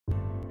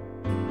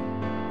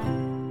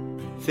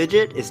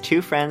Fidget is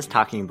two friends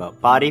talking about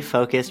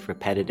body-focused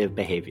repetitive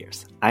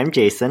behaviors. I'm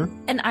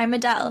Jason. And I'm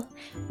Adele.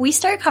 We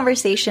start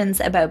conversations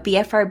about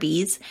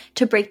BFRBs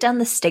to break down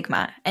the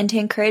stigma and to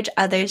encourage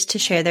others to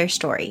share their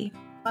story.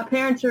 My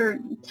parents are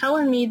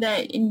telling me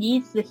that it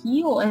needs to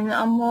heal, and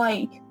I'm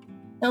like,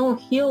 it'll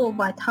heal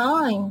by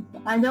time.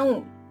 I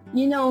don't,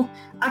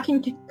 I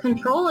can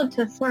control it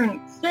to a certain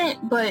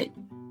extent, but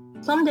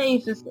some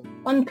days it's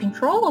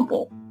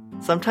uncontrollable.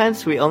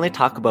 Sometimes we only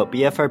talk about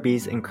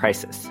BFRBs in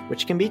crisis,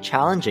 which can be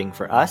challenging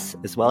for us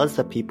as well as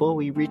the people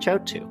we reach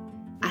out to.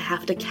 I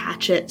have to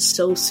catch it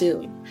so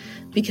soon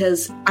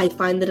because I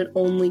find that it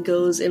only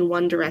goes in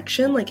one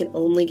direction, like it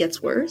only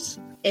gets worse.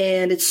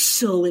 And it's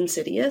so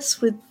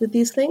insidious with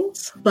these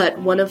things. But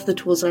one of the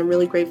tools that I'm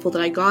really grateful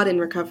that I got in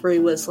recovery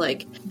was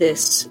like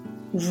this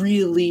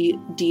really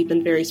deep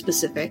and very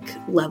specific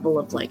level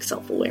of like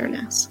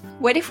self-awareness.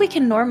 What if we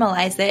can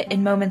normalize it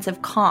in moments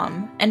of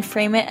calm and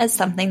frame it as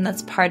something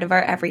that's part of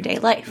our everyday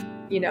life?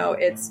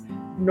 It's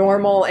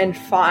normal and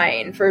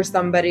fine for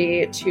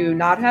somebody to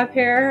not have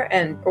hair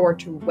or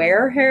to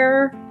wear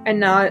hair and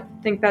not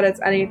think that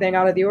it's anything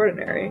out of the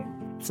ordinary.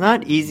 It's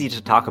not easy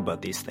to talk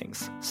about these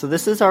things, so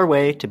this is our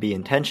way to be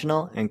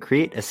intentional and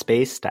create a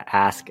space to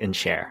ask and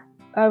share.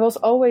 I was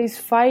always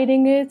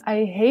fighting it.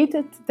 I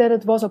hated that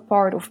it was a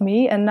part of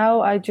me, and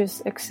now I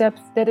just accept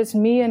that it's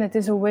me and it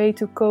is a way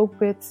to cope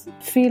with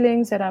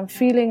feelings that I'm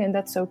feeling, and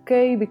that's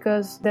okay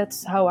because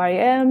that's how I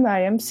am.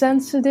 I am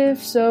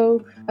sensitive,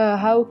 so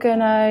how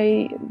can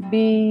I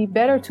be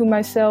better to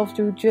myself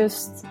to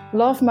just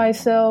love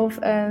myself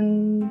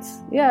and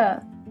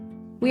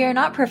We are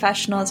not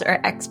professionals or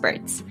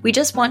experts. We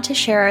just want to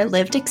share our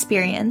lived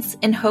experience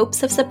in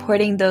hopes of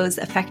supporting those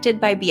affected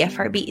by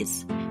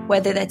BFRBs,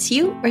 whether that's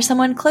you or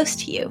someone close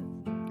to you.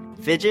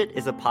 Fidget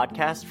is a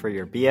podcast for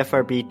your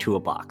BFRB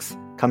toolbox.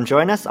 Come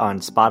join us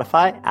on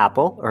Spotify,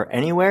 Apple, or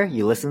anywhere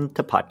you listen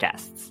to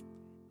podcasts.